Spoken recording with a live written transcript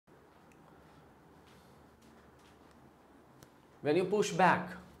when you push back,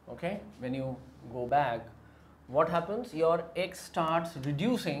 okay, when you go back, what happens? Your x starts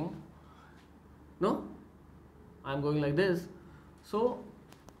reducing. No, I'm going like this. So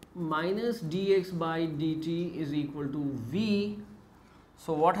minus dx by dt is equal to v.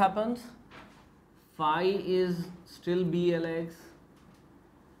 So what happens? Phi is still blx,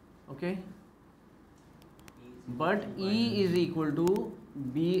 okay, but E is equal to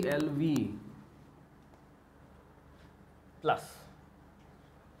blv plus.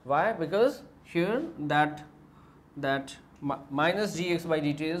 Why? Because here that minus dx by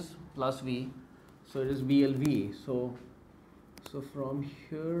dt is plus v, so it is blv. So from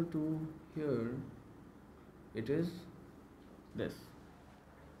here to here it is this.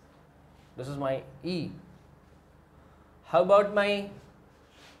 This is my E. How about my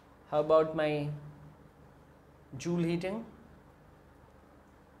Joule heating?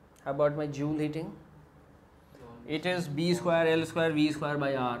 How about my Joule heating? It is B square L square V square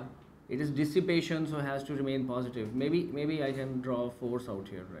by R. It is dissipation, so it has to remain positive. Maybe I can draw force out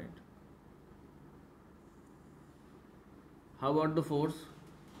here, right? How about the force?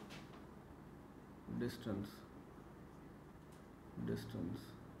 Distance.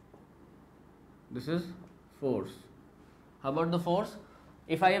 This is force. How about the force?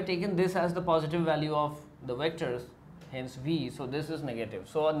 If I have taken this as the positive value of the vectors, hence V, so this is negative.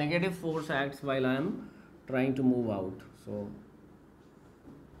 So a negative force acts while I am trying to move out. So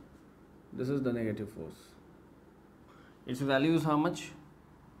this is the negative force. Its value is how much?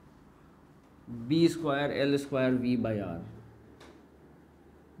 B square L square V by R.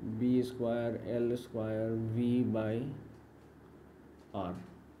 B square L square V by R.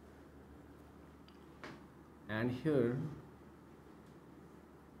 And here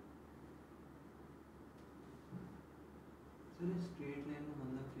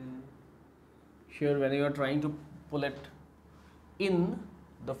when you are trying to pull it in,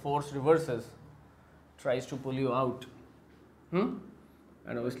 the force reverses, tries to pull you out. And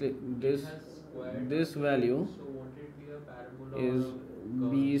obviously this value is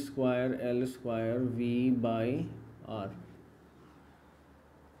B square L square V by R.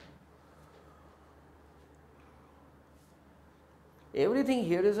 Everything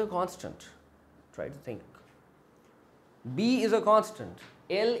here is a constant. Try to think. B is a constant,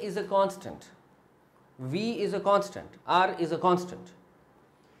 L is a constant, V is a constant, R is a constant.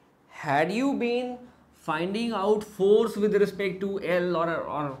 Had you been finding out force with respect to L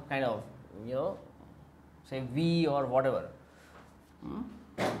or kind of, say V or whatever,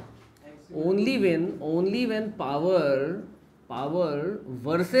 only when power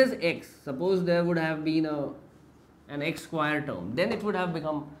versus x, suppose there would have been an x square term, then it would have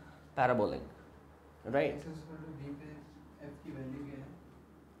become parabolic, right?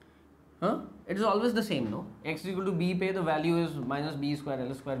 It is always the same, no? X is equal to b पे the value is minus b square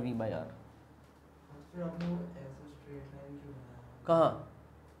L square V by R. कहाँ?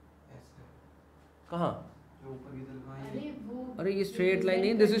 अरे ये straight line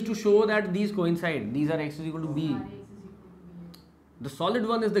नहीं, this is to show that these coincide. These are x is equal to b. The solid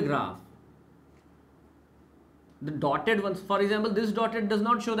one is the graph. The dotted ones, for example, this dotted does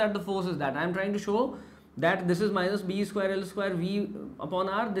not show that the force is that. I am trying to show that this is minus b square L square V upon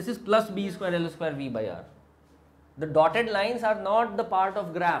R, this is plus b square L square V by R. The dotted lines are not the part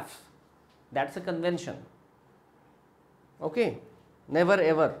of graphs. That's a convention. Okay? Never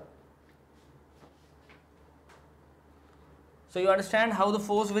ever. So you understand how the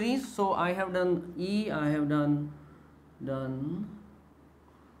force varies? So I have done E, I have done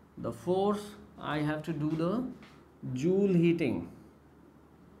the force, I have to do the Joule heating.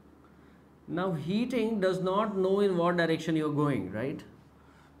 Now heating does not know in what direction you are going, right?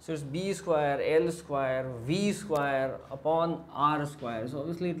 So it's B square L square V square upon R square. So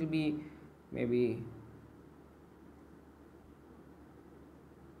obviously it will be maybe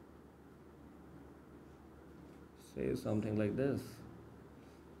say something like this.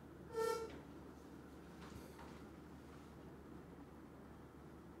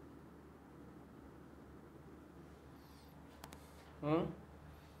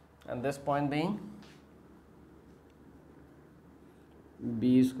 And this point being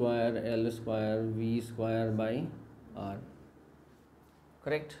B square L square V square by R.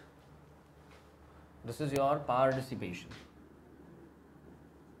 Correct? This is your power dissipation.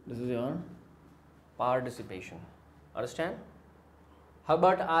 This is your power dissipation. Understand? How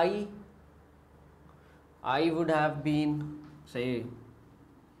about I? I would have been, say,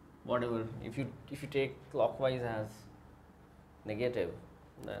 whatever. If you take clockwise as negative,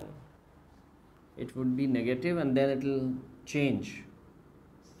 then it would be negative and then it will change.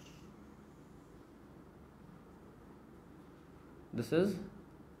 This is,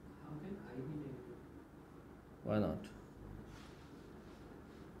 How can I be negative? why not?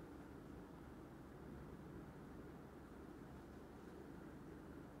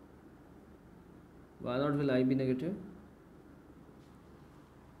 Why not will I be negative?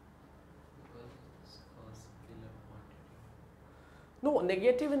 No,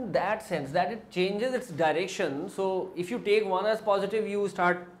 negative in that sense that it changes its direction. So if you take one as positive, you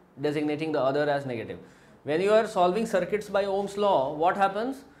start designating the other as negative. When you are solving circuits by Ohm's law, what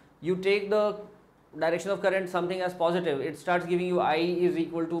happens? You take the direction of current something as positive, it starts giving you I is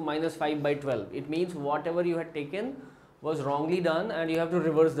equal to minus 5 by 12. It means whatever you had taken was wrongly done and you have to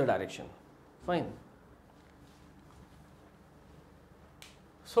reverse the direction. Fine.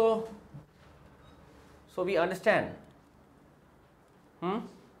 So we understand.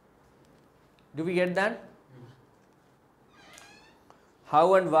 Do we get that?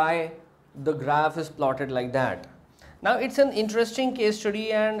 How and why the graph is plotted like that. Now it's an interesting case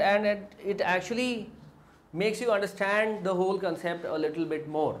study and it actually makes you understand the whole concept a little bit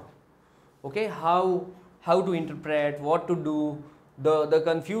more. Okay, how to interpret, what to do, the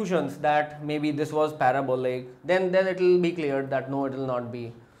confusions that maybe this was parabolic, then it will be cleared that no, it will not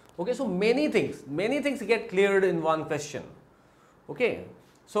be. Okay, so many things get cleared in one question. Okay,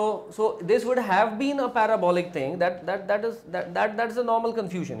 so this would have been a parabolic thing. That is a normal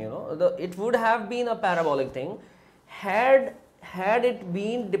confusion, you know. It would have been a parabolic thing had it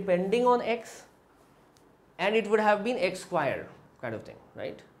been depending on x, and it would have been x square kind of thing,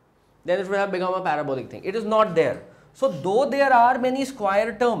 right? Then it would have become a parabolic thing. It is not there. So though there are many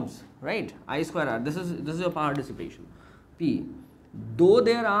square terms, right? I square r. This is your power dissipation, P. Though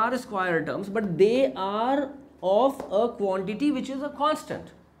there are square terms, but they are of a quantity which is a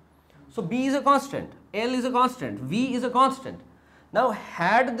constant. So B is a constant, L is a constant, V is a constant. Now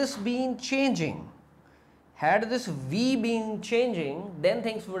had this been changing, had this V been changing, then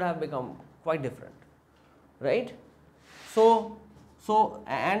things would have become quite different, right? So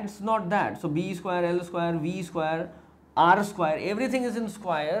and it's not that. So B square, L square, V square, R square, everything is in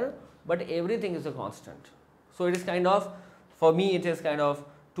square, but everything is a constant. So it is kind of, for me it is kind of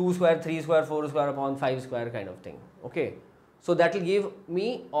 2 square, 3 square, 4 square upon 5 square kind of thing. Okay, so that will give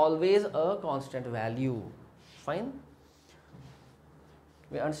me always a constant value. Fine,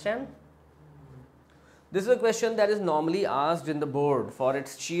 we understand? This is a question that is normally asked in the board for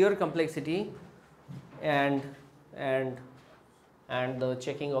its sheer complexity and the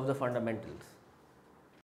checking of the fundamentals.